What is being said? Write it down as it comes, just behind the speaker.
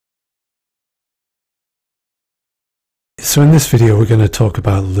So in this video we're going to talk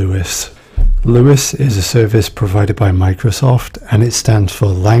about LUIS. LUIS is a service provided by Microsoft and it stands for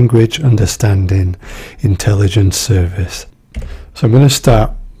Language Understanding Intelligence Service. So I'm going to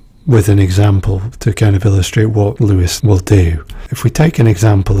start with an example to kind of illustrate what LUIS will do. If we take an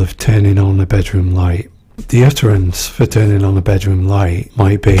example of turning on a bedroom light, the utterance for turning on a bedroom light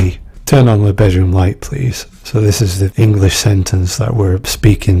might be, "Turn on the bedroom light please." So this is the English sentence that we're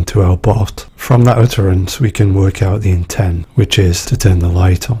speaking to our bot. From that utterance we can work out the intent, which is to turn the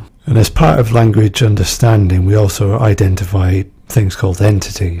light on. And as part of language understanding we also identify things called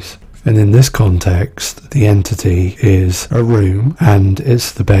entities. And in this context the entity is a room and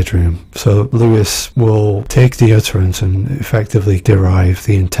it's the bedroom. So LUIS will take the utterance and effectively derive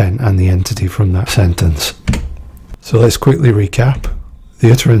the intent and the entity from that sentence. So let's quickly recap.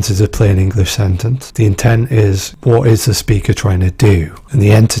 The utterance is a plain English sentence. The intent is what is the speaker trying to do, and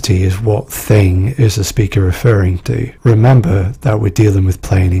the entity is what thing is the speaker referring to. Remember that we're dealing with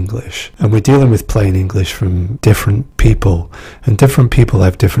plain English, and we're dealing with plain English from different people, and different people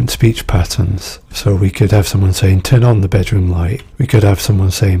have different speech patterns. So we could have someone saying, "Turn on the bedroom light." We could have someone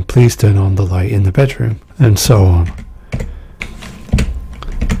saying, "Please turn on the light in the bedroom," and so on.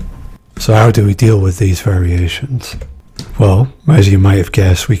 So how do we deal with these variations? Well, as you might have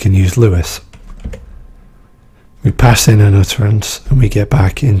guessed, we can use LUIS. We pass in an utterance and we get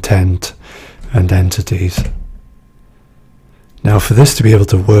back intent and entities. Now for this to be able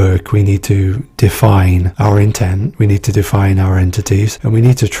to work, we need to define our intent, we need to define our entities, and we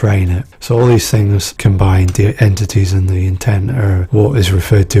need to train it. So all these things combined, the entities and the intent, are what is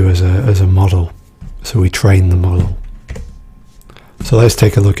referred to as a model. So we train the model. So let's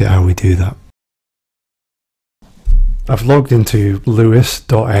take a look at how we do that. I've logged into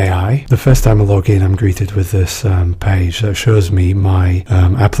LUIS.ai. The first time I log in, I'm greeted with this page that shows me my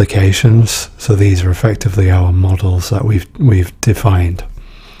applications. So these are effectively our models that we've defined.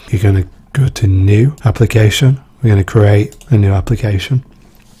 You're going to go to New Application. We're going to create a new application,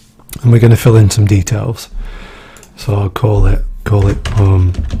 and we're going to fill in some details. So I'll call it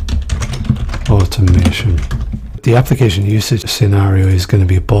automation. The application usage scenario is going to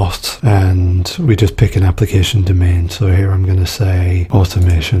be a bot, and we just pick an application domain. So here I'm going to say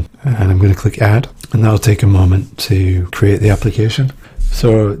automation, and I'm going to click add, and that'll take a moment to create the application.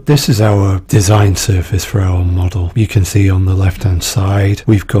 So this is our design surface for our model. You can see on the left hand side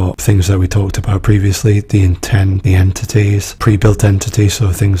we've got things that we talked about previously, the intent, the entities, pre-built entities,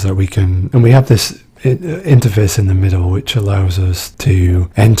 so things that we can, and we have this interface in the middle which allows us to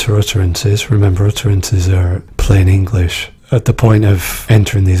enter utterances. Remember, utterances are plain English. At the point of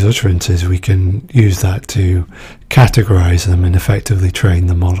entering these utterances we can use that to categorize them and effectively train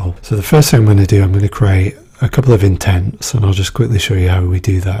the model. So the first thing I'm going to do, I'm going to create a couple of intents, and I'll just quickly show you how we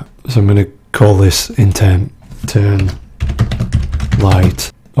do that. So I'm going to call this intent turn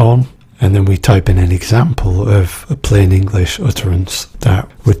light on, and then we type in an example of a plain English utterance that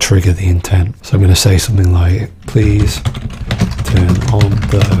would trigger the intent. So I'm going to say something like, "Please turn on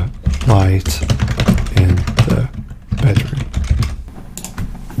the light in the bedroom."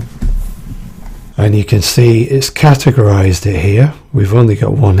 And you can see it's categorized it here. We've only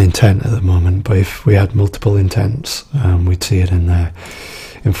got one intent at the moment, but if we had multiple intents, we'd see it in there.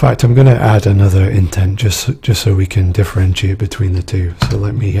 In fact, I'm going to add another intent just so we can differentiate between the two. So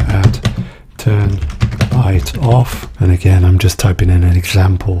let me add turn light off, and again I'm just typing in an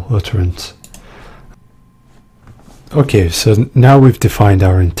example utterance. Okay, so now we've defined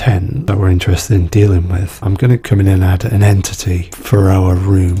our intent that we're interested in dealing with. I'm going to come in and add an entity for our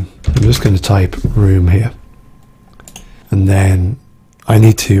room. I'm just going to type room here, and then I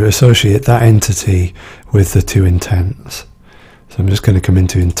need to associate that entity with the two intents. So I'm just going to come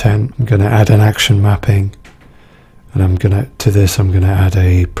into intent, I'm going to add an action mapping, and I'm going to add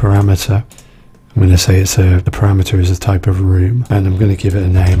a parameter. I'm going to say the parameter is a type of room, and I'm going to give it a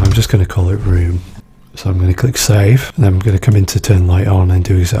name. I'm just going to call it room. So I'm going to click save, and then I'm going to come into turn light on and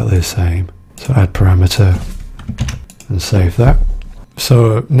do exactly the same. So add parameter and save that.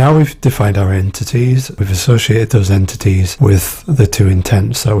 So now we've defined our entities, we've associated those entities with the two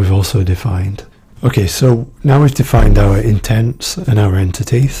intents that we've also defined. Okay, so now we've defined our intents and our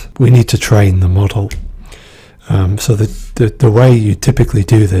entities. We need to train the model. So the way you typically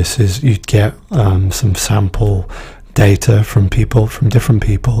do this is you'd get some sample data from different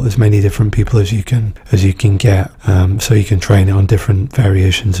people, as many different people as you can get, so you can train it on different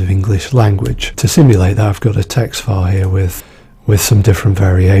variations of English language. To simulate that, I've got a text file here with some different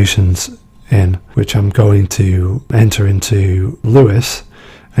variations in, which I'm going to enter into LUIS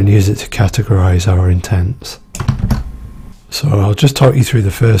and use it to categorize our intents. So I'll just talk you through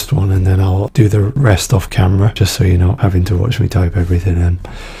the first one and then I'll do the rest off camera, just so you're not having to watch me type everything in.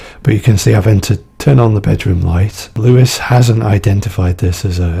 But you can see I've entered turn on the bedroom light. Lewis hasn't identified this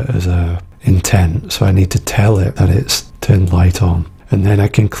as a intent, so I need to tell it that it's turn light on. And then I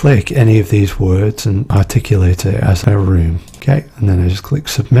can click any of these words and articulate it as a room. Okay, and then I just click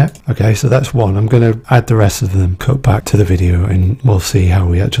submit. Okay, so that's one. I'm going to add the rest of them, cut back to the video, and we'll see how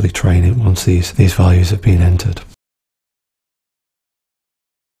we actually train it once these values have been entered.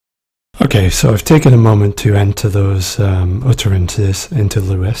 Okay, so I've taken a moment to enter those utterances into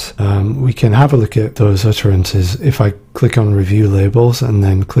Lewis. We can have a look at those utterances if I click on review labels and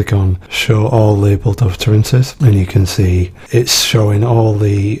then click on show all labeled utterances, and you can see it's showing all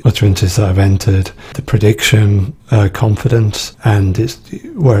the utterances that I've entered, the prediction, confidence, and it's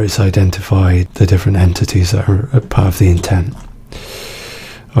where it's identified the different entities that are a part of the intent.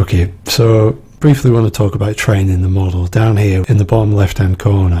 Okay, so briefly want to talk about training the model. Down here in the bottom left hand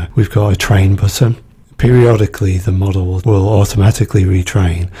corner we've got a train button. Periodically the model will automatically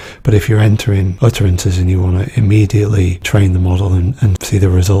retrain, but if you're entering utterances and you want to immediately train the model and see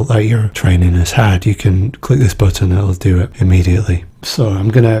the result that your training has had, you can click this button and it'll do it immediately. So I'm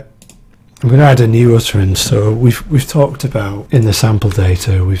gonna add a new utterance. So we've talked about, in the sample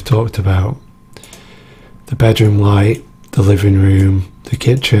data, we've talked about the bedroom light, the living room, the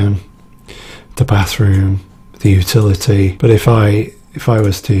kitchen, the bathroom, the utility. But if I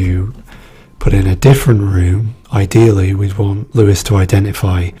was to put in a different room, ideally we'd want Lewis to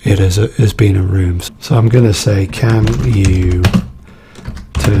identify it as being a room. So I'm going to say, can you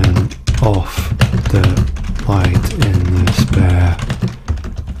turn off the light in the spare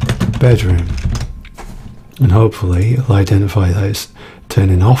bedroom? And hopefully it'll identify that it's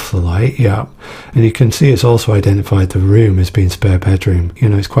turning off the light. Yeah, and you can see it's also identified the room as being spare bedroom. You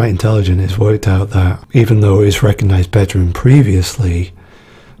know, it's quite intelligent. It's worked out that even though it's recognized bedroom previously,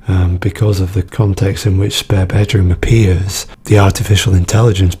 because of the context in which spare bedroom appears, the artificial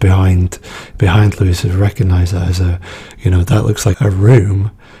intelligence behind Lewis has recognized that as a, you know, that looks like a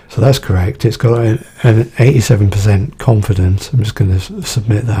room. So that's correct. It's got an 87% confidence. I'm just going to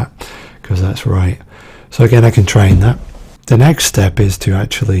submit that because that's right. So again, I can train that. The next step is to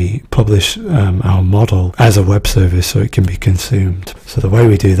actually publish our model as a web service so it can be consumed. So the way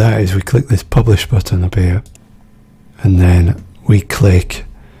we do that is we click this publish button up here, and then we click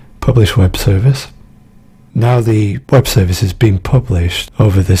publish web service. Now the web service has been published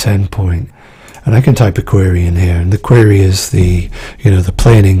over this endpoint, and I can type a query in here, and the query is the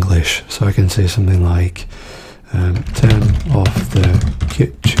plain English. So I can say something like turn off the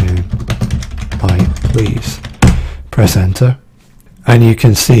kitchen light, please. Press enter, and you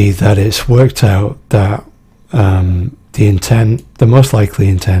can see that it's worked out that the most likely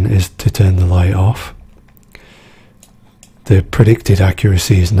intent is to turn the light off. The predicted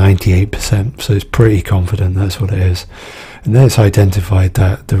accuracy is 98%, so it's pretty confident that's what it is. And then it's identified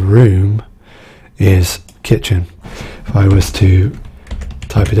that the room is kitchen. If I was to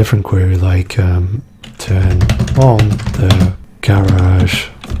type a different query like turn on the garage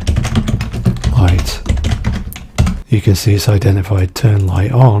light, you can see it's identified turn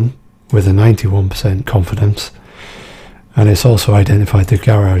light on with a 91% confidence, and it's also identified the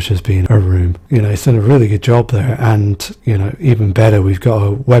garage as being a room. You know, it's done a really good job there, and you know, even better, we've got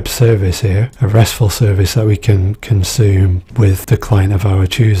a web service here, a RESTful service that we can consume with the client of our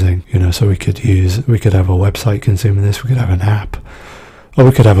choosing. You know, so we could have a website consuming this, we could have an app, or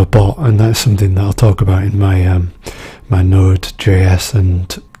we could have a bot, and that's something that I'll talk about in my my Node.js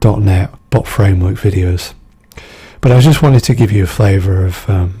and .NET bot framework videos. But I just wanted to give you a flavour of,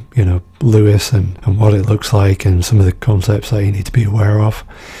 you know, Lewis and what it looks like, and some of the concepts that you need to be aware of.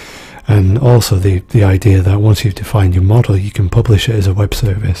 And also the idea that once you've defined your model, you can publish it as a web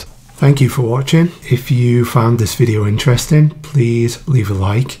service. Thank you for watching. If you found this video interesting, please leave a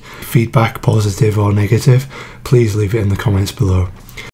like. Feedback, positive or negative, please leave it in the comments below.